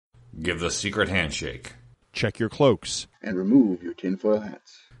Give the secret handshake. Check your cloaks. And remove your tinfoil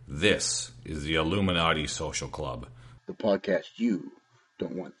hats. This is the Illuminati Social Club. The podcast you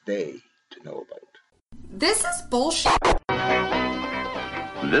don't want they to know about. This is bullshit.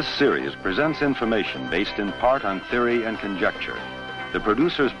 This series presents information based in part on theory and conjecture. The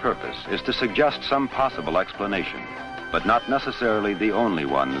producer's purpose is to suggest some possible explanation, but not necessarily the only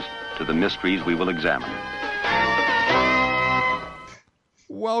ones to the mysteries we will examine.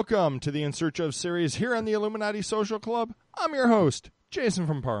 Welcome to the In Search Of series here on the Illuminati Social Club. I'm your host, Jason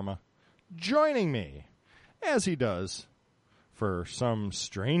from Parma. Joining me, as he does, for some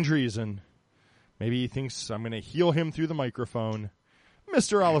strange reason, maybe he thinks I'm going to heal him through the microphone,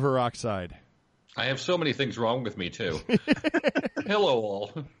 Mr. Oliver Rockside. I have so many things wrong with me, too. Hello,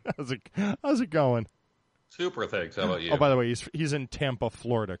 all. How's it going? Super, thanks. How about you? Oh, by the way, he's in Tampa,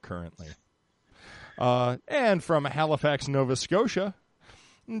 Florida, currently. And from Halifax, Nova Scotia,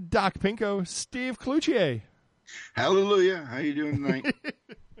 Doc Pinko, Steve Cloutier. Hallelujah. How you doing tonight?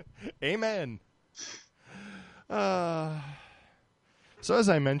 Amen. So as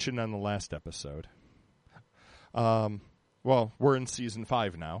I mentioned on the last episode, well, we're in Season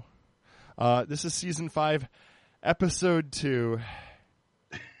 5 now. This is Season 5, Episode 2,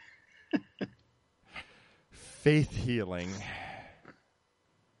 Faith Healing.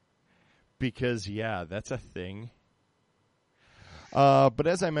 Because, yeah, that's a thing. But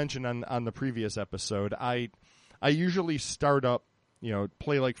as I mentioned on the previous episode, I usually start up,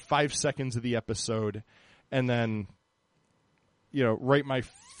 play like 5 seconds of the episode, and then, write my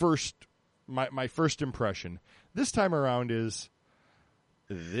first impression. This time around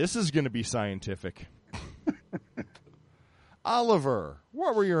this is going to be scientific. Oliver,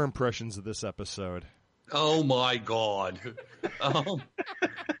 what were your impressions of this episode? Oh, my God.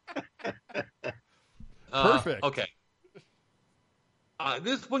 Perfect. Okay.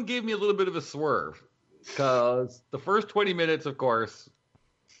 This one gave me a little bit of a swerve, because the first 20 minutes, of course,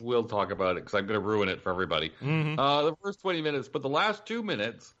 we'll talk about it, because I'm going to ruin it for everybody. Mm-hmm. The first 20 minutes, but the last 2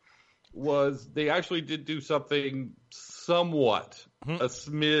 minutes was they actually did do something somewhat, a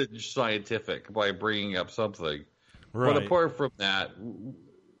smidge scientific by bringing up something. Right. But apart from that,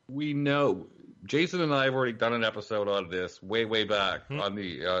 we know Jason and I have already done an episode on this way back on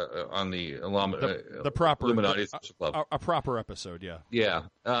the proper Illuminati Social Club. A proper episode, yeah. Yeah.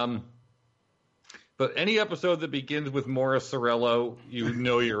 But any episode that begins with Morris Cerullo, you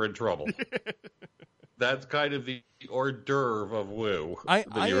know you're in trouble. That's kind of the hors d'oeuvre of Woo.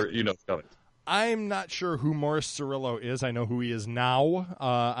 Coming. I'm not sure who Morris Cerullo is. I know who he is now.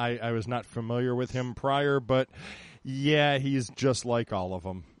 I was not familiar with him prior, but yeah, he's just like all of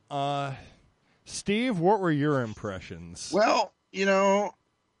them. Steve, what were your impressions? Well,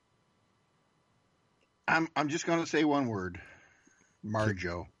 I'm just going to say one word.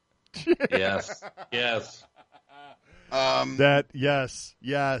 Marjo. Yes. Yes. Marjo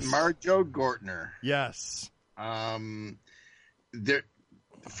Gortner. Yes. For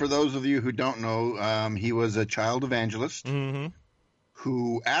those of you who don't know, he was a child evangelist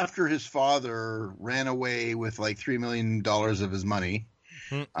who, after his father ran away with like $3 million of his money,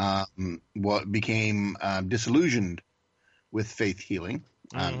 became disillusioned with faith healing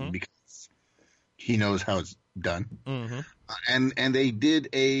because he knows how it's done. And they did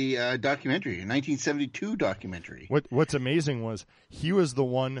a documentary, a 1972 documentary. What's amazing was he was the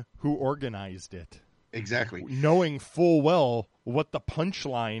one who organized it. Exactly. Knowing full well what the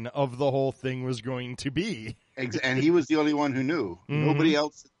punchline of the whole thing was going to be. And he was the only one who knew. Nobody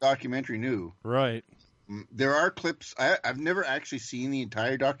else in the documentary knew. Right. There are clips. I've never actually seen the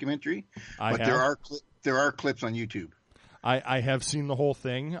entire documentary, but there are clips on YouTube. I have seen the whole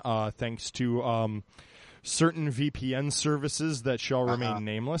thing, thanks to certain VPN services that shall remain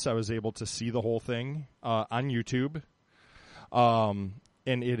nameless. I was able to see the whole thing on YouTube, and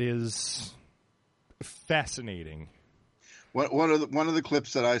it is fascinating. One of the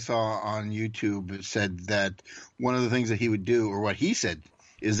clips that I saw on YouTube said that one of the things that he would do, or what he said,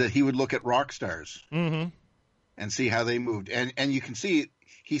 is that he would look at rock stars and see how they moved, and you can see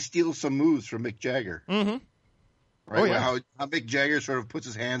he steals some moves from Mick Jagger. Right? Oh, yeah. How Mick Jagger sort of puts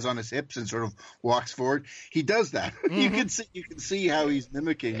his hands on his hips and sort of walks forward. He does that. You can see how he's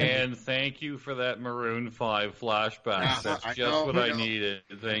mimicking. And thank you for that Maroon 5 flashback. That's just what I needed.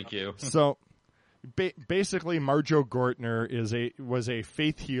 Thank you. So basically, Marjo Gortner was a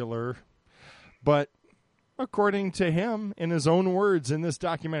faith healer, but according to him, in his own words in this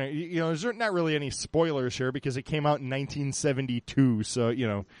documentary, there's not really any spoilers here because it came out in 1972, so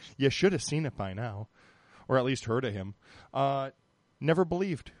you should have seen it by now. Or at least heard of him, never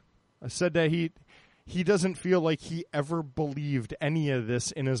believed. I said that he doesn't feel like he ever believed any of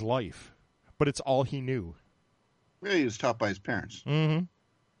this in his life, but it's all he knew. Really, he was taught by his parents. Mm-hmm.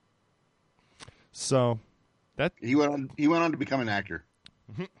 So that he went on to become an actor.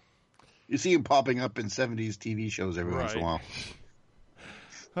 Mm-hmm. You see him popping up in 70s TV shows every once in a while.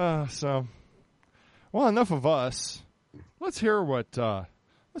 Well, enough of us. Let's hear what Mr.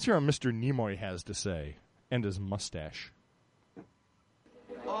 Nimoy has to say, and his mustache.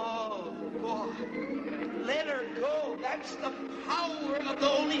 Oh, boy. Let her go. That's the power of the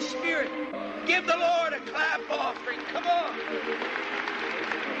Holy Spirit. Give the Lord a clap offering. Come on.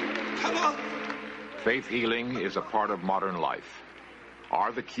 Come on. Faith healing is a part of modern life.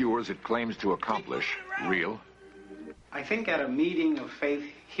 Are the cures it claims to accomplish real? I think at a meeting of faith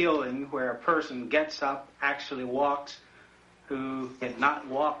healing where a person gets up, actually walks, who had not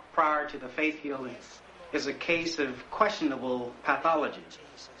walked prior to the faith healing, is a case of questionable pathology.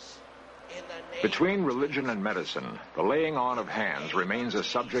 Between religion and medicine, the laying on of hands remains a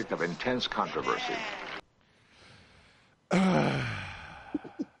subject of intense controversy.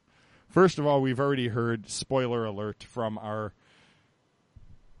 First of all, we've already heard, spoiler alert, from our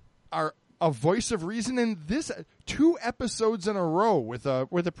voice of reason in this 2 episodes in a row with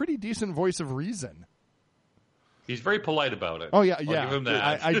a pretty decent voice of reason. He's very polite about it. Oh yeah, I'll give him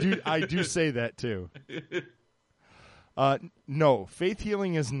that. I do say that too. No, faith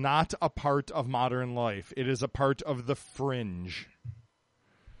healing is not a part of modern life. It is a part of the fringe.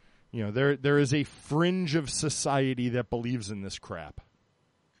 You know, there is a fringe of society that believes in this crap.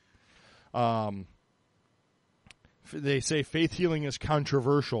 They say faith healing is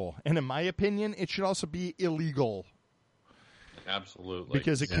controversial, and in my opinion, it should also be illegal. Absolutely.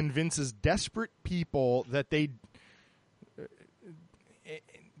 Because it convinces desperate people that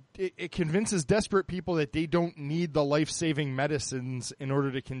it convinces desperate people that they don't need the life-saving medicines in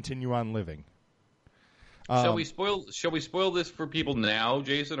order to continue on living. Shall we spoil this for people now,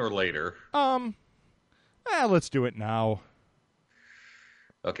 Jason, or later? Let's do it now.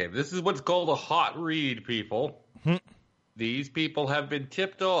 Okay, this is what's called a hot read, people. These people have been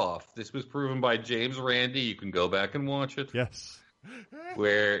tipped off. This was proven by James Randi. You can go back and watch it. Yes.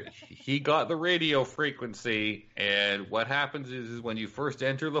 Where he got the radio frequency, and what happens is when you first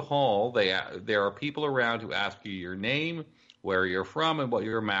enter the hall, there are people around who ask you your name, where you're from, and what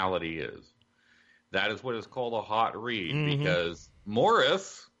your malady is. That is what is called a hot read, because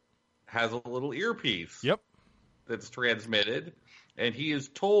Morris has a little earpiece. Yep. That's transmitted, and he is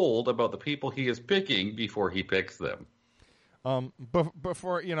told about the people he is picking before he picks them.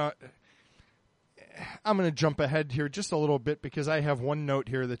 Before, I'm going to jump ahead here just a little bit because I have one note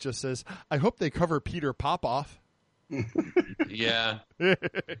here that just says, I hope they cover Peter Popoff. Yeah.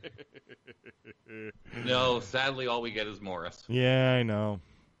 No, sadly, all we get is Morris. Yeah, I know.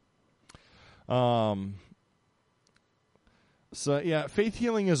 So, yeah, faith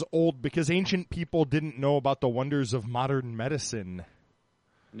healing is old because ancient people didn't know about the wonders of modern medicine.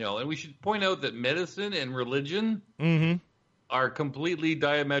 No, and we should point out that medicine and religion are completely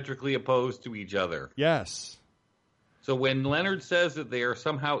diametrically opposed to each other. Yes. So when Leonard says that they are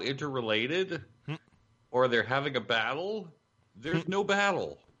somehow interrelated or they're having a battle, there's no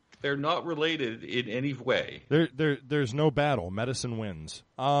battle. They're not related in any way. There's no battle. Medicine wins.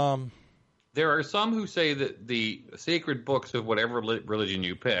 There are some who say that the sacred books of whatever religion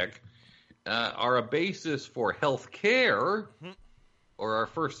you pick are a basis for health care or our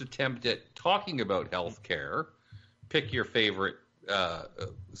first attempt at talking about health care. Pick your favorite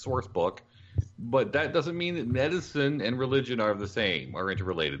source book. But that doesn't mean that medicine and religion are the same, are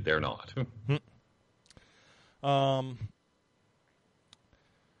interrelated. They're not.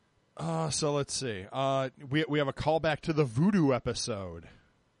 So let's see. We have a callback to the voodoo episode.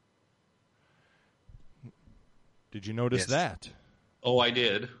 Did you notice that? Oh, I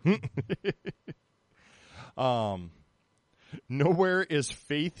did. Nowhere is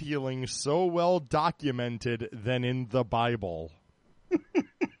faith healing so well documented than in the Bible.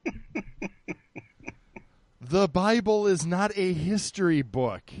 The Bible is not a history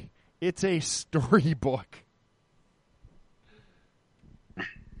book. It's a storybook.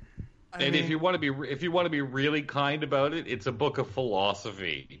 And if you want to be really kind about it, it's a book of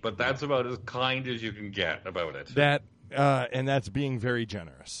philosophy. But that's about as kind as you can get about it. And that's being very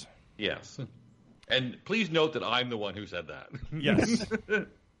generous. Yes. And please note that I'm the one who said that. Yes.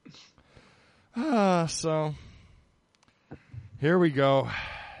 So here we go.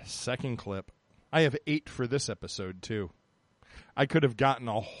 Second clip. I have 8 for this episode, too. I could have gotten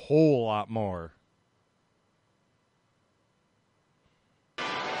a whole lot more.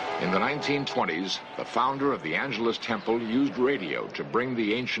 In the 1920s, the founder of the Angelus Temple used radio to bring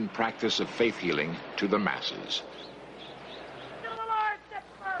the ancient practice of faith healing to the masses.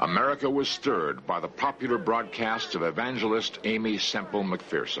 America was stirred by the popular broadcasts of evangelist Aimee Semple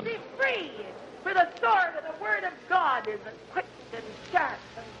McPherson. Be free, for the sword of the Word of God is quick and sharp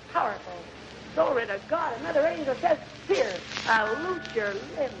and powerful. Glory to God. Another angel says, here, I'll loose your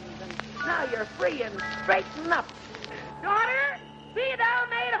limbs, and now you're free and straighten up. Daughter, be thou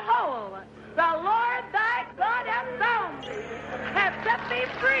made whole. The Lord thy God hath found thee, hath set thee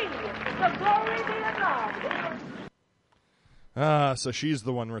free. The glory be to God. So she's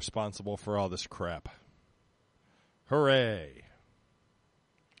the one responsible for all this crap. Hooray.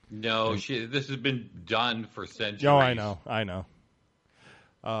 No, this has been done for centuries. No, I know.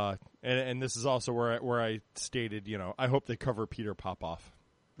 And this is also where I stated, I hope they cover Peter Popoff.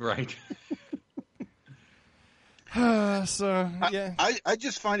 Right. Yeah. I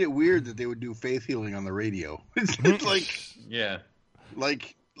just find it weird that they would do faith healing on the radio. It's like, yeah,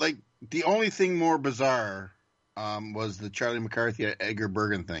 like the only thing more bizarre was the Charlie McCarthy Edgar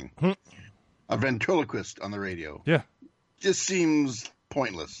Bergen thing. A ventriloquist on the radio. Yeah. Just seems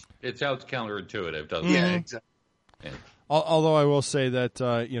pointless. It sounds counterintuitive, doesn't it? Yeah, exactly. Yeah. Although I will say that,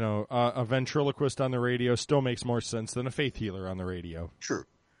 a ventriloquist on the radio still makes more sense than a faith healer on the radio. True.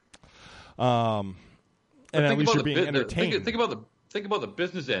 And at least you're being entertained. Think about the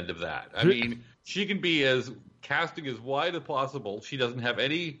business end of that. I mean, she can be as casting as wide as possible. She doesn't have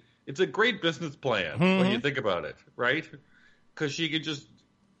any. It's a great business plan when you think about it, right? Because she could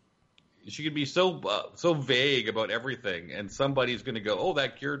be so vague about everything, and somebody's going to go, "Oh,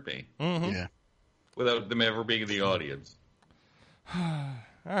 that cured me," Yeah, without them ever being in the audience.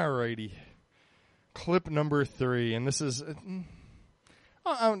 Alrighty, clip number 3, and this is.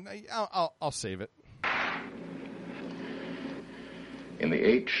 I'll save it. In the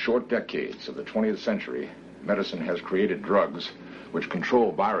 8 short decades of the 20th century, medicine has created drugs which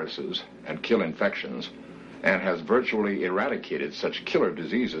control viruses and kill infections, and has virtually eradicated such killer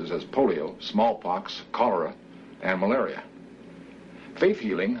diseases as polio, smallpox, cholera, and malaria. Faith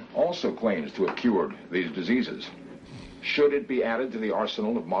healing also claims to have cured these diseases. Should it be added to the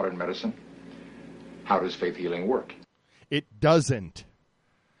arsenal of modern medicine? How does faith healing work? It doesn't.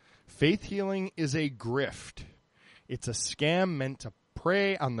 Faith healing is a grift. It's a scam meant to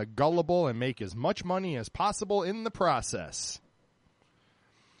prey on the gullible and make as much money as possible in the process.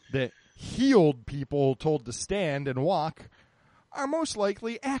 The healed people told to stand and walk are most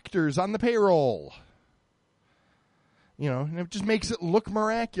likely actors on the payroll. And it just makes it look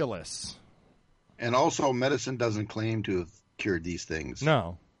miraculous. and also medicine doesn't claim to have cured these things.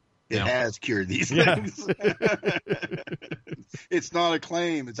 No. It has cured these things. It's not a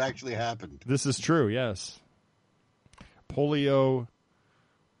claim. It's actually happened. This is true, yes. Polio,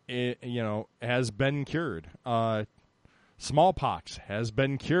 has been cured. Smallpox has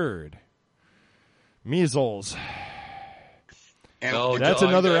been cured. Measles. And that's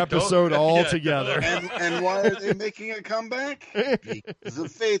another episode altogether. And why are they making a comeback? Because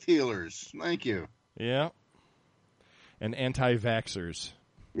of faith healers. Thank you. Yeah. And anti-vaxxers.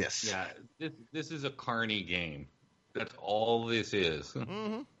 Yes. Yeah, this is a carny game. That's all this is.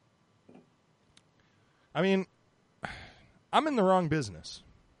 Mm-hmm. I mean, I'm in the wrong business.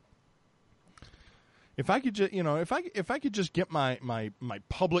 If I could just, if I could just get my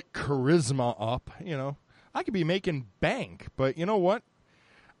public charisma up, I could be making bank. But you know what?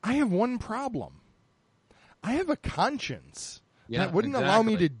 I have one problem. I have a conscience that wouldn't allow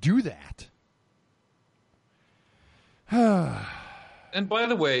me to do that. And by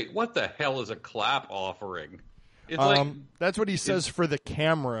the way, what the hell is a clap offering? It's that's what he says for the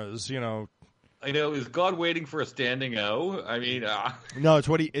cameras, I know. Is God waiting for a standing O? I mean, no, it's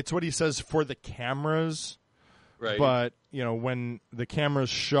what he says for the cameras. Right. But when the cameras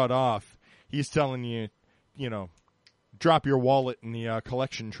shut off, he's telling you, drop your wallet in the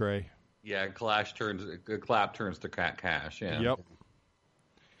collection tray. Yeah, clap turns to cash. Yeah. Yep.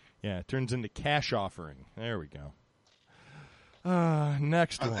 Yeah, it turns into cash offering. There we go.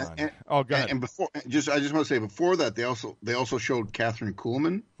 Next one. Go ahead. And before, I just want to say, before that, they also showed Catherine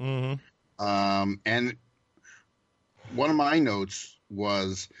Kuhlman. Mm-hmm. And one of my notes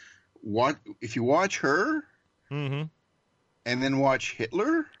was, what if you watch her, mm-hmm. and then watch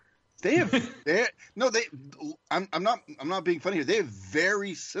Hitler? I'm not being funny here. They have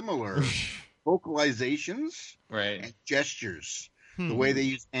very similar vocalizations, right, and gestures. The way they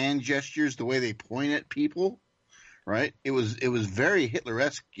use hand gestures, the way they point at people, right? It was very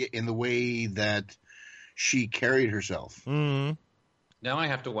Hitler-esque in the way that she carried herself. Mm-hmm. Now I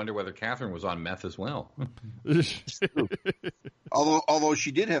have to wonder whether Catherine was on meth as well. Although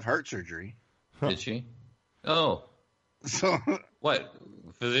she did have heart surgery. Did she? Oh. So what?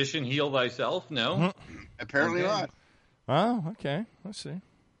 Physician, heal thyself? No? Apparently not. Oh, okay. Let's see.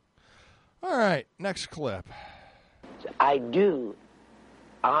 All right, next clip. I do,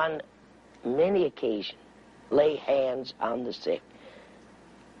 on many occasions, lay hands on the sick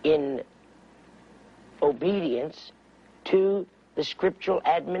in obedience to the scriptural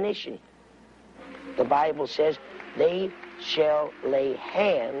admonition. The Bible says, they shall lay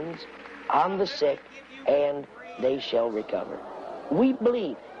hands on the sick and they shall recover. We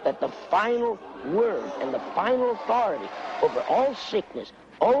believe that the final word and the final authority over all sickness,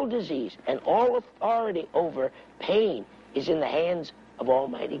 all disease, and all authority over pain is in the hands of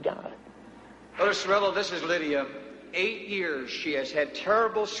Almighty God. Brother Cirillo, this is Lydia. 8 years she has had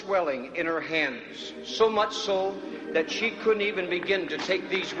terrible swelling in her hands, so much so that she couldn't even begin to take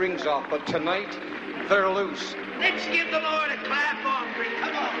these rings off, but tonight they're loose. Let's give the Lord a clap offering.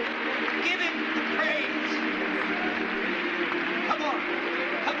 Come on. Give him the praise. Come on.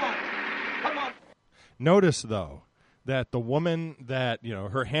 Come on. Come on. Notice, though, that the woman that,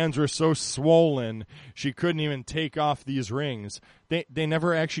 her hands were so swollen she couldn't even take off these rings. They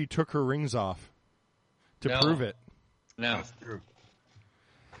never actually took her rings off to prove it. No. That's true.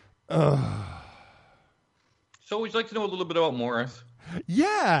 So would you like to know a little bit about Morris?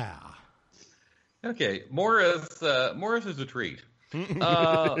 Yeah. Okay, Morris is a treat.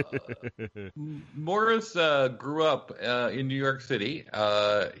 Morris grew up in New York City.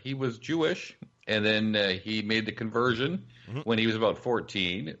 He was Jewish, and then he made the conversion when he was about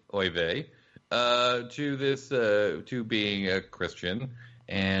 14, oy vey, to being a Christian,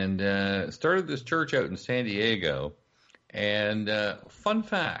 and started this church out in San Diego. And fun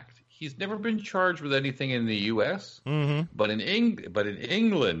fact, he's never been charged with anything in the U.S., but in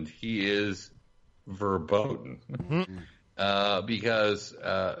England he is verboten. Because,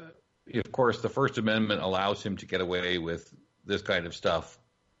 of course, the First Amendment allows him to get away with this kind of stuff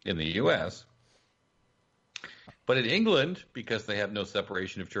in the U.S. But in England, because they have no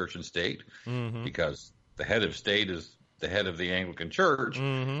separation of church and state, because the head of state is the head of the Anglican Church,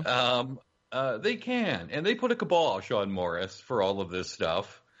 they can. And they put a kibosh on Morris for all of this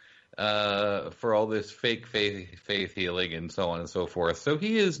stuff, for all this fake faith healing and so on and so forth. So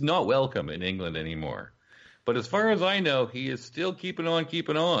he is not welcome in England anymore. But as far as I know, he is still keeping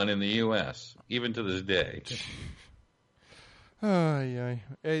on in the U.S., even to this day.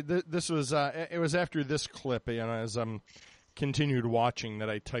 Hey, this was it was after this clip, as I'm continued watching, that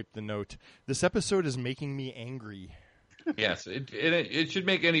I typed the note. This episode is making me angry. Yes, it should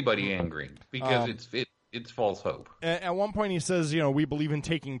make anybody angry because it's false hope. At one point he says, we believe in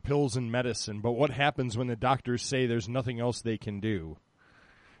taking pills and medicine, but what happens when the doctors say there's nothing else they can do?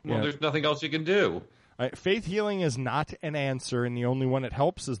 Well, there's nothing else you can do. Faith healing is not an answer, and the only one it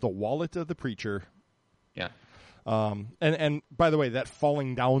helps is the wallet of the preacher. Yeah. And by the way, that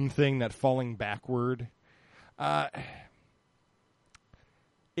falling down thing, that falling backward,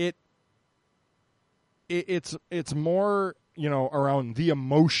 it's more, around the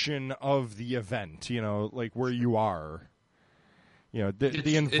emotion of the event, like where you are.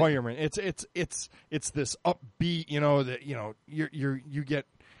 The environment. It's this upbeat, that you get,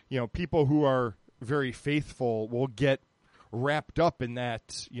 people who are very faithful will get wrapped up in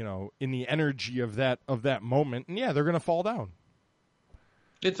that, in the energy of that moment, and they're going to fall down.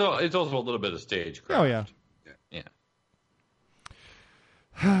 It's also a little bit of stagecraft. Oh yeah.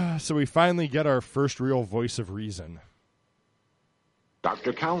 So we finally get our first real voice of reason.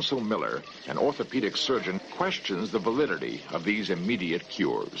 Dr. Counsel Miller, an orthopedic surgeon, questions the validity of these immediate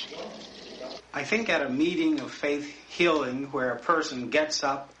cures. I think at a meeting of faith healing where a person gets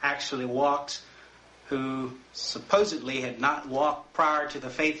up, actually walks, who supposedly had not walked prior to the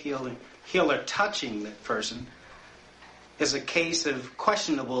faith healer touching that person, is a case of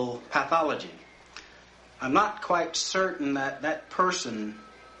questionable pathology. I'm not quite certain that that person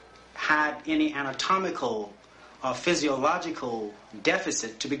had any anatomical or physiological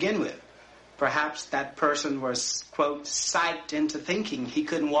deficit to begin with. Perhaps that person was, quote, psyched into thinking he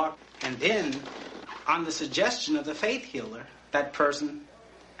couldn't walk. And then, on the suggestion of the faith healer, that person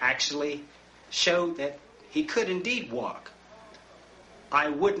actually showed that he could indeed walk. I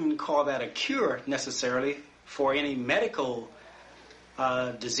wouldn't call that a cure necessarily for any medical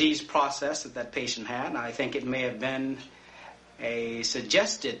disease process that patient had. I think it may have been a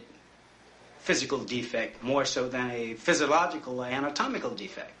suggested physical defect more so than a physiological or anatomical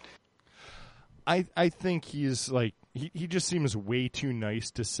defect. I think he's like, he just seems way too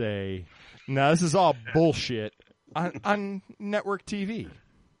nice to say, no, this is all bullshit on network TV.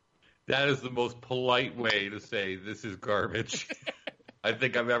 That is the most polite way to say this is garbage I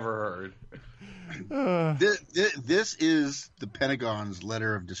think I've ever heard. This is the Pentagon's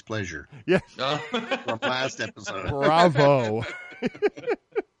letter of displeasure. Yeah. From last episode. Bravo.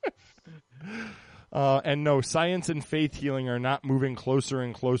 And no, science and faith healing are not moving closer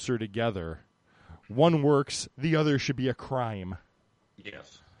and closer together. One works, the other should be a crime.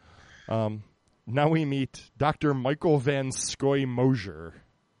 Yes. Now we meet Dr. Michael Van Scoy Mosier.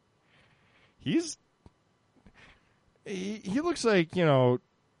 He looks like, he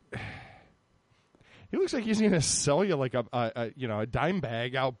looks like he's going to sell you like a dime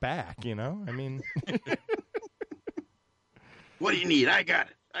bag out back, I mean. What do you need? I got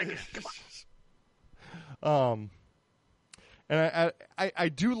it. Come on. And I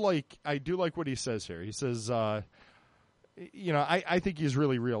do like what he says here. He says, I think he's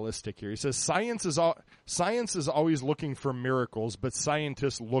really realistic here. He says science is always looking for miracles, but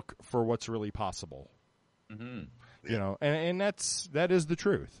scientists look for what's really possible. Mm-hmm. And that is the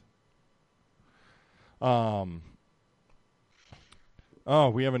truth. We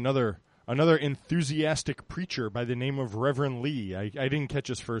have another enthusiastic preacher by the name of Reverend Lee. I didn't catch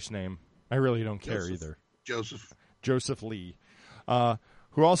his first name. I really don't care either. Joseph Lee,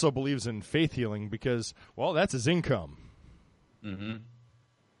 who also believes in faith healing because, well, that's his income. Mm-hmm.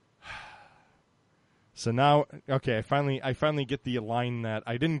 So now, okay, I finally get the line that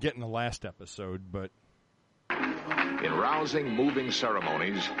I didn't get in the last episode, but. In rousing, moving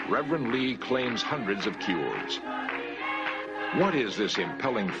ceremonies, Reverend Lee claims hundreds of cures. What is this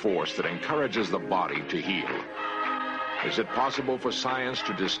impelling force that encourages the body to heal? Is it possible for science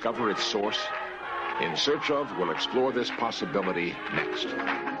to discover its source? In Search Of will explore this possibility next.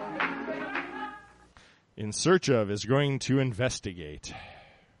 In Search Of is going to investigate.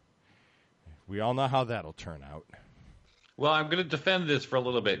 We all know how that'll turn out. Well, I'm going to defend this for a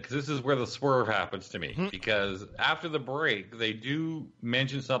little bit because this is where the swerve happens to me. Because after the break, they do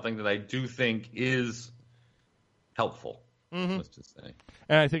mention something that I do think is helpful. Mm-hmm. Let's just say.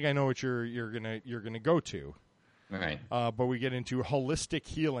 And I think I know what you're gonna go to. All right. But we get into holistic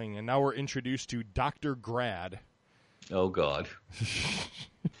healing, and now we're introduced to Dr. Grad. Oh, God.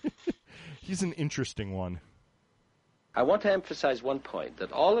 He's an interesting one. I want to emphasize one point,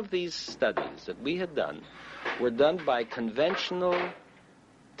 that all of these studies that we had done were done by conventional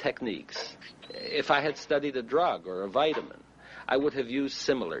techniques. If I had studied a drug or a vitamin, I would have used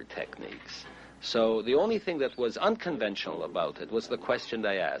similar techniques. So the only thing that was unconventional about it was the question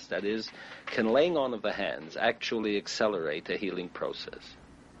I asked, that is, can laying on of the hands actually accelerate a healing process?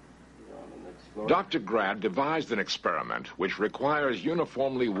 Dr. Grad devised an experiment which requires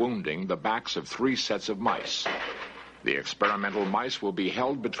uniformly wounding the backs of 3 sets of mice. The experimental mice will be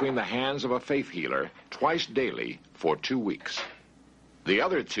held between the hands of a faith healer twice daily for 2 weeks. The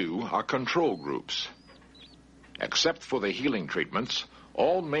other 2 are control groups. Except for the healing treatments,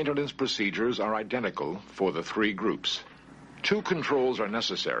 all maintenance procedures are identical for the 3 groups. 2 controls are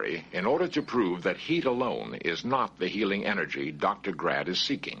necessary in order to prove that heat alone is not the healing energy Dr. Grad is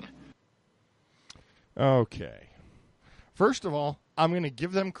seeking. Okay. First of all, I'm going to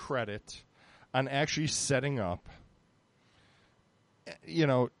give them credit on actually setting up,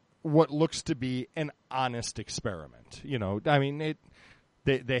 what looks to be an honest experiment. I mean,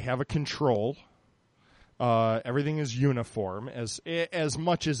 they have a control. Everything is uniform as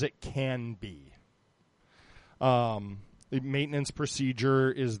much as it can be. The maintenance procedure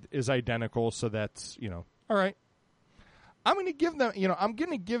is identical, so that's all right. I'm going to give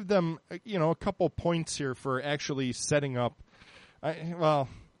them, a couple points here for actually setting up. I'm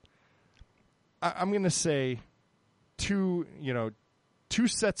going to say 2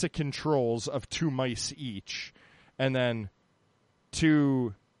 sets of controls of 2 mice each, and then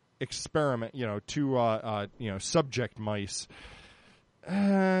 2 experiment, 2 subject mice.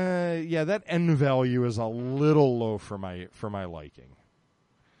 That N value is a little low for my liking.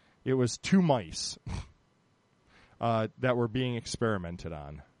 It was 2 mice that were being experimented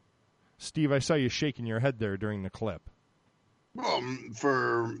on. Steve, I saw you shaking your head there during the clip. Well,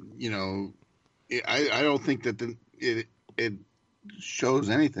 I don't think that it shows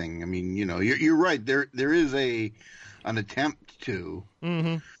anything. I mean, you're right. There is an attempt to,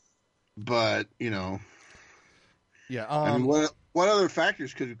 but yeah. I mean, what other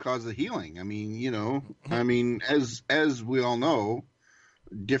factors could cause the healing? I mean, as we all know,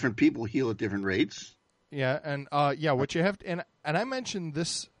 different people heal at different rates. Yeah, and what you have to, and I mentioned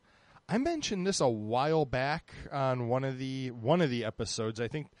this a while back on one of the episodes. I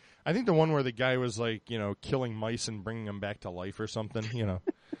think the one where the guy was like, killing mice and bringing them back to life or something,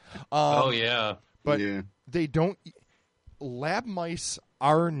 oh yeah. But they don't. Lab mice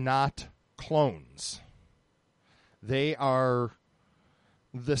are not clones. They are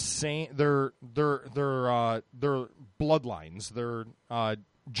the same. They're bloodlines. They're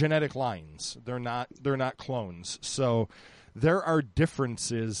genetic lines. They're not clones. So there are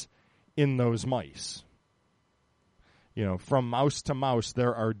differences in those mice. From mouse to mouse,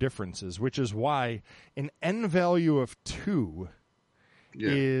 there are differences, which is why an N value of 2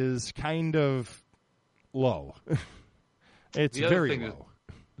 is kind of low. It's very low.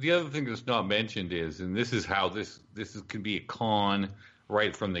 The other thing that's not mentioned is, and this is how this can be a con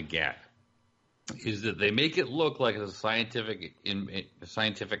right from the get, is that they make it look like it's a scientific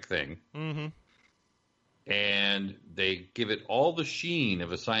thing, mm-hmm. and they give it all the sheen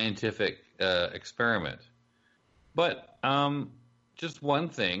of a scientific experiment. But just one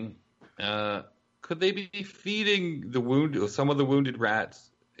thing, could they be feeding some of the wounded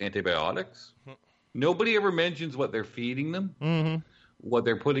rats antibiotics? Nobody ever mentions what they're feeding them, mm-hmm. what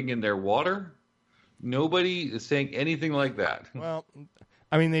they're putting in their water. Nobody is saying anything like that. Well,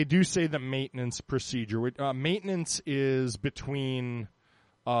 I mean, they do say the maintenance procedure. Maintenance is between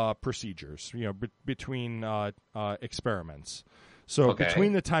procedures, between experiments. So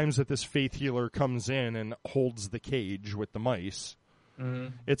between the times that this faith healer comes in and holds the cage with the mice, mm-hmm.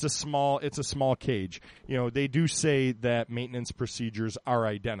 it's a small cage. They do say that maintenance procedures are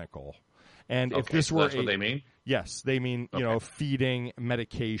identical. And if this were that's what they mean? Yes, they mean, feeding,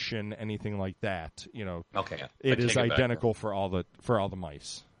 medication, anything like that, Okay. It is identical for all the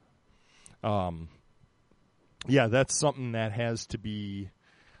mice. That's something that has to be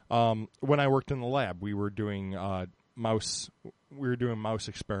when I worked in the lab, we were doing mouse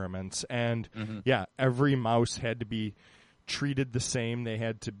experiments, and mm-hmm. every mouse had to be treated the same. They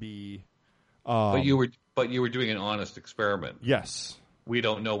had to be But you were doing an honest experiment. Yes. We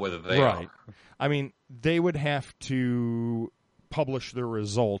don't know whether they are. I mean, they would have to publish their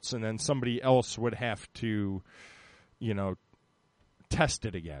results, and then somebody else would have to, test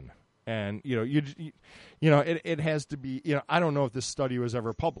it again. And it has to be. I don't know if this study was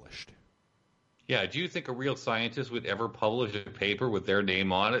ever published. Yeah. Do you think a real scientist would ever publish a paper with their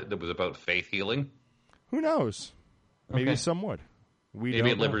name on it that was about faith healing? Who knows? Maybe some would. Maybe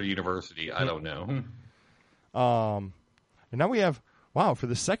at Liberty University. I don't know. And now we have. Wow, for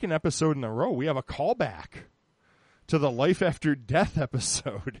the second episode in a row, we have a callback to the Life After Death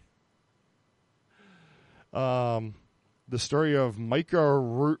episode. The story of Micah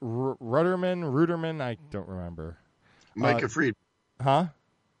Ruderman, I don't remember. Micah Friedman. Huh?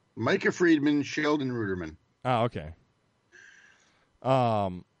 Micah Friedman, Sheldon Ruderman. Oh, okay.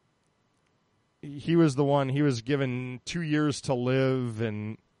 He was the one, he was given 2 years to live,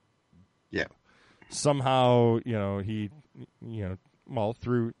 and somehow,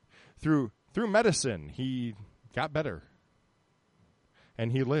 through medicine, he got better,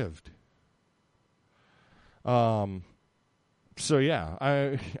 and he lived. I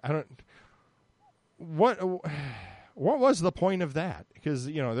don't. What was the point of that? Because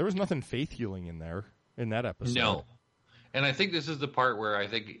there was nothing faith healing in that episode. No, and I think this is the part where I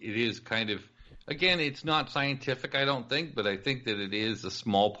think it is kind of, again, it's not scientific, I don't think, but I think that it is a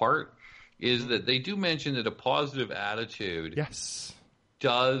small part. Is that they do mention that a positive attitude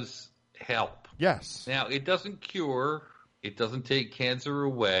does help. Yes. Now, it doesn't cure. It doesn't take cancer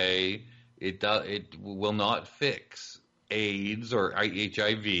away. It will not fix AIDS or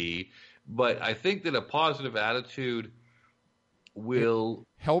HIV. But I think that a positive attitude will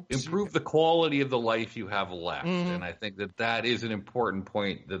help improve the quality of the life you have left. Mm-hmm. And I think that is an important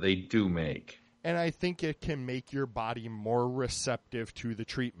point that they do make. And I think it can make your body more receptive to the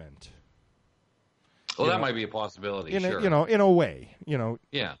treatment. Well, that might be a possibility. In sure. In a way,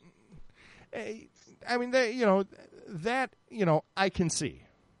 Yeah. I mean, that I can see.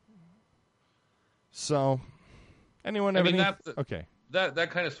 So, anyone have any? Okay.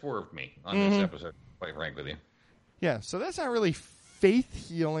 That kind of swerved me on this episode, quite frank with you. Yeah. So that's not really faith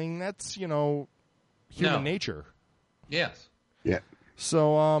healing. That's human nature. Yes. Yeah.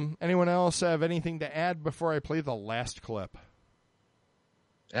 So, anyone else have anything to add before I play the last clip?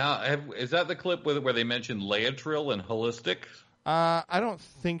 Is that the clip where they mentioned Laetrile and holistic? I don't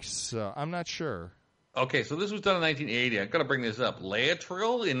think so. I'm not sure. Okay, so this was done in 1980. I've got to bring this up.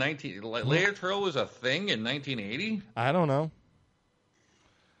 Laetrile Laetrile was a thing in 1980? I don't know.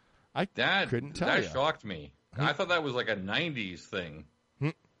 I couldn't tell you. That shocked me. I thought that was like a 90s thing.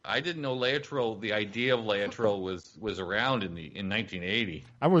 I didn't know Laetrile, the idea of Laetrile was around in 1980.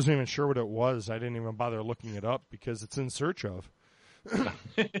 I wasn't even sure what it was. I didn't even bother looking it up because it's in search of.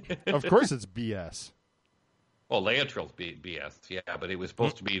 Of course it's BS. Well, Laetrile's BS, yeah, but it was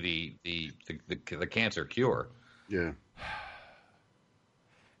supposed to be the cancer cure. Yeah.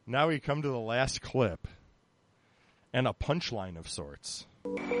 Now we come to the last clip and a punchline of sorts.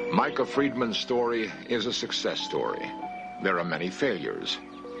 Micah Friedman's story is a success story. There are many failures.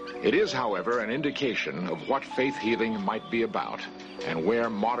 It is, however, an indication of what faith healing might be about and where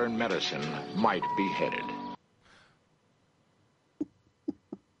modern medicine might be headed.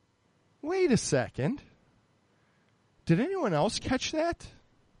 Wait a second. Did anyone else catch that?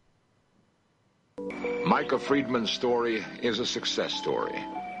 Micah Friedman's story is a success story.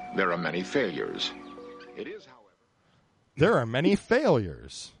 There are many failures. It is, however... There are many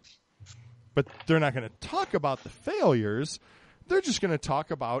failures. But they're not going to talk about the failures. They're just going to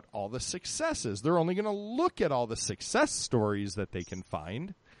talk about all the successes. They're only going to look at all the success stories that they can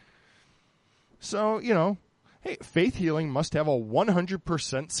find. So, hey, faith healing must have a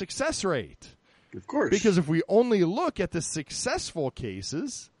 100% success rate. Of course. Because if we only look at the successful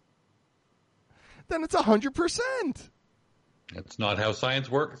cases, then it's 100%. That's not how science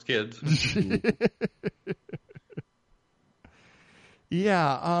works, kids.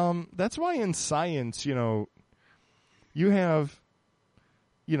 Yeah, that's why in science, you have,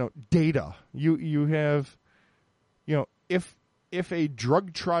 data. You have, if a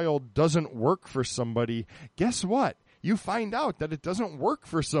drug trial doesn't work for somebody, guess what? You find out that it doesn't work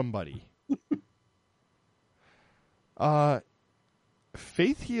for somebody.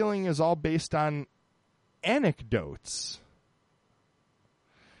 Faith healing is all based on anecdotes.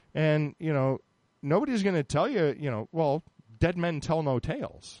 And, nobody's going to tell you, well, dead men tell no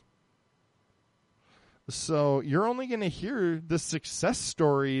tales. So you're only going to hear the success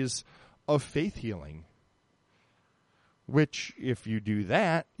stories of faith healing, which if you do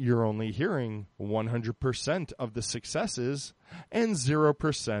that, you're only hearing 100% of the successes and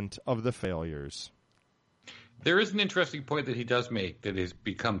 0% of the failures. There is an interesting point that he does make that has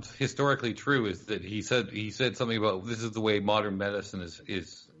become historically true, is that he said something about this is the way modern medicine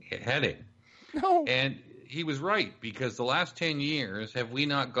is heading. No. And he was right, because the last 10 years, have we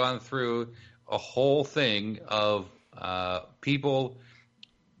not gone through a whole thing of people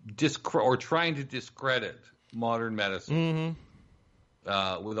trying to discredit modern medicine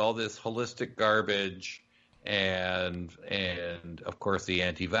with all this holistic garbage and of course the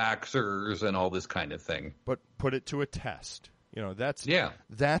anti-vaxxers and all this kind of thing. But put it to a test. That's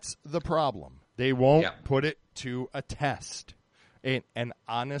the problem. They won't put it to a test. An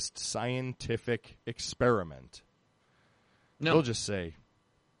honest scientific experiment. No. They'll just say,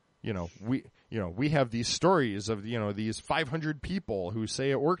 we have these stories of these 500 people who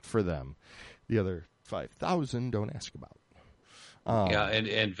say it worked for them. The other 5,000 don't ask about.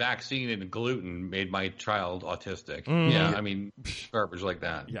 And vaccine and gluten made my child autistic. Mm-hmm. Yeah, I mean, garbage like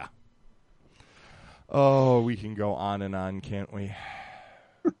that. Yeah. Oh, we can go on and on, can't we?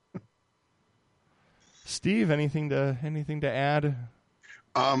 Steve, anything to add?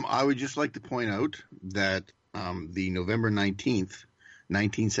 I would just like to point out that the November 19th,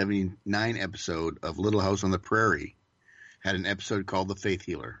 1979 episode of Little House on the Prairie had an episode called The Faith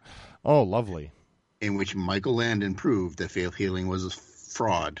Healer. Oh, lovely. In which Michael Landon proved that faith healing was a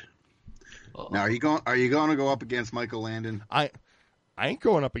fraud. Now, are you going to go up against Michael Landon? I ain't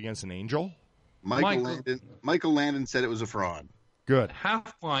going up against an angel. Michael Landon said it was a fraud. Good.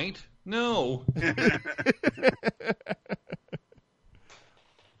 Half pint? No.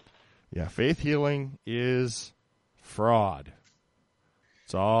 Yeah, faith healing is fraud.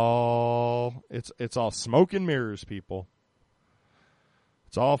 It's all smoke and mirrors, people.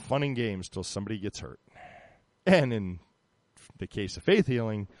 It's all fun and games till somebody gets hurt. And in the case of faith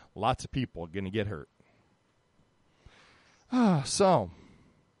healing, lots of people are going to get hurt. So,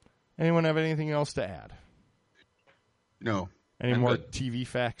 anyone have anything else to add? No. Any more TV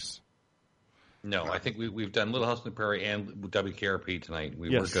facts? No, I think we've done Little House on the Prairie and WKRP tonight.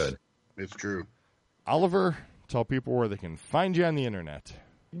 We're good. It's true. Oliver, tell people where they can find you on the internet.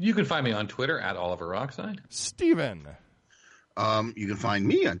 You can find me on Twitter at Oliver Rockside. Steven. You can find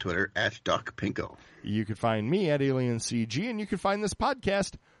me on Twitter at Doc Pinko. You can find me at AlienCG, and you can find this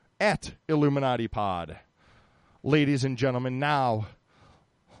podcast at Illuminati Pod. Ladies and gentlemen, now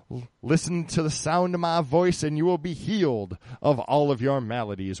listen to the sound of my voice, and you will be healed of all of your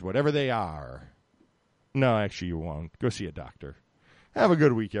maladies, whatever they are. No, actually, you won't. Go see a doctor. Have a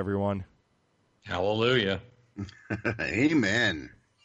good week, everyone. Hallelujah. Amen.